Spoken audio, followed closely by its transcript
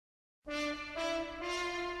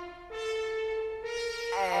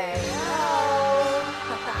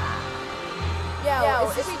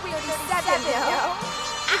It's Sweet 37, yo.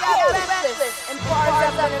 We got Breathless and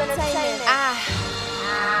BarsUpEnt Entertainment.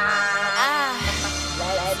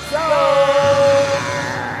 Let's go.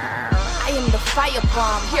 I am the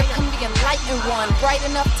firebomb, here come the enlightened one, bright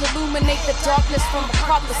enough to illuminate the darkness from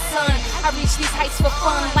above the sun. I reach these heights for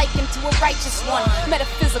fun, likened to a righteous one.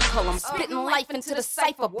 Metaphysical, I'm spitting life into the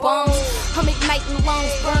cipher bombs. I'm igniting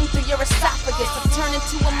lungs, burn through your esophagus. I turn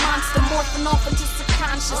into a monster, morphing off into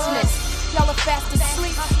subconsciousness. Y'all are fast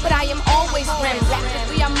asleep, but I am always REM.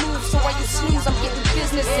 Rapidly I move, so while you snooze, I'm getting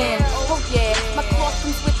business in. Oh yeah, my cloth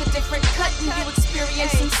comes with a different cut, and you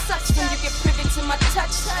experiencing such when you get privy to my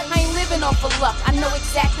touch. I ain't living off of luck, I know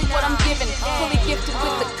exactly what I'm giving. Fully gifted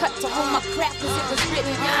with the cut to hold my craft as it was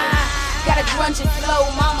written. Got a grungy flow,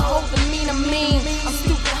 mama holding me to mean. I'm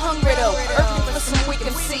stupid hungry though, earthly for some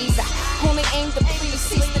wicked seeds. I only aim to please,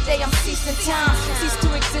 cease the day I'm ceasing time. Cease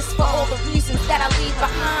to exist for all the reasons that I leave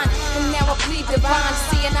behind. And now I bleed divine,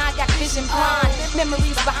 seeing I got vision blind.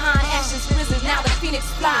 Memories behind, ashes risen, now the phoenix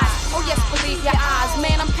flies. Oh yes, believe your eyes,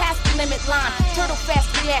 man, I'm past the limit line. Turtle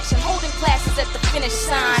fast reaction, holding classes at the finish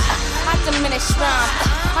sign. I diminish rhyme,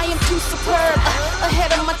 I am too superb,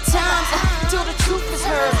 ahead of my time, till the truth is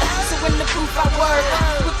heard. So in the booth I work,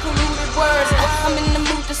 with polluted words, I'm in the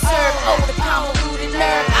mood to serve, oh the convoluted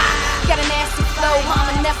nerve. Got a nasty flow,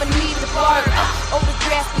 mama never need to bark. Oh the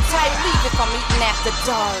grass be tight, leave if I'm eating after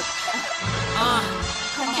dark.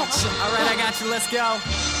 Catch you. Alright, I got you, let's go.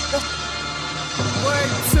 Word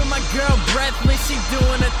to my girl Breathless, she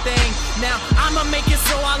doing a thing. Now, I'ma make it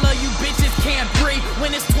so all of you bitches can't breathe.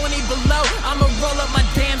 When it's 20 below, I'ma roll up my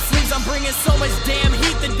damn sleeves. I'm bringing so much damn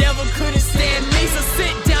heat, the devil couldn't stand me. So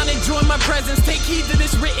sit down and join my presence. Take heed to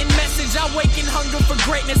this written message. I wake in hunger for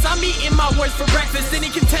greatness. I'm eating my words for breakfast. Any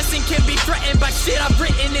contestant can be threatened by shit I've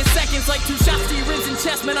written in seconds. Like 2 shots to your ribs and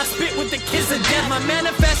chest, man, I spit with the kiss of death. My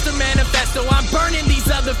manifesto, I'm burning these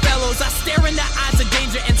other fellows. I stare in the eyes of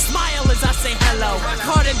danger and smile as I say hello.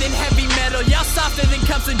 Harder than heavy metal, y'all softer than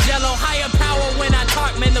cups of jello. Higher power when I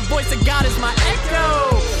talk, man, the voice of God is my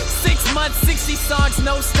echo. 6 months, 60 songs,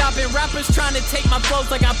 no stopping. Rappers trying to take my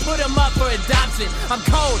flows like I put them up for adoption. I'm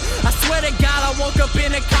cold, I swear to God I woke up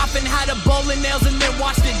in a coffin. Had a bowl of nails and then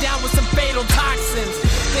washed it down with some fatal toxins.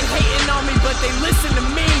 They hating on me but they listen to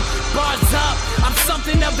me. Bars up, I'm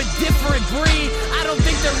something of a different breed. I don't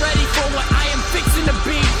think they're ready for what I am fixing to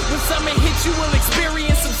be. When summer hits you will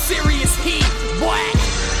experience some serious heat. Boy.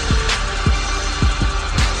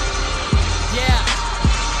 Yeah.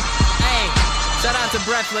 Hey, shout out to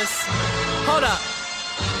Breathless. Hold up.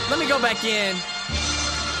 Let me go back in.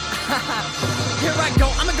 Here I go,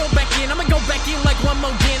 I'ma go back in like one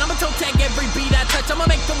more again. I'ma toe tag every beat I touch, I'ma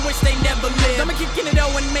make them wish they never lived. I'ma kick in it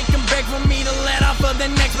and make them beg for me to let off of the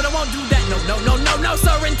next. But I won't do that, no,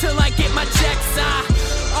 sir, until I get my checks.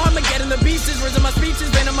 Armageddon, the beast is risen, my speech is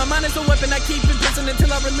venom. My mind is a weapon, I keep it pissing until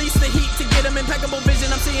I release the heat to get them impeccable vision.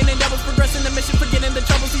 I'm seeing in devils progressing the mission, forgetting the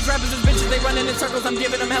troubles. These rappers is bitches, they running in circles. I'm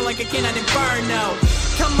giving them hell like a kid at Inferno.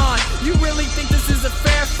 Come on, you really think this is a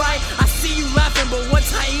fair fight? I see you laughing, but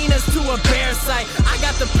what's hyenas to a bear sight? I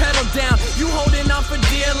got the pedal down, you holding on for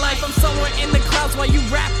dear life. I'm somewhere in the clouds while you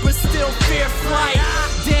rappers still fear flight.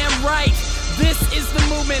 Damn right, this is the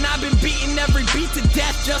movement. I've been beating every beat to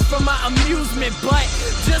death just for my amusement. But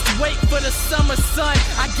just wait for the summer sun,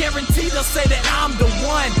 I guarantee they'll say that I'm the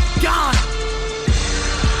one. Gone.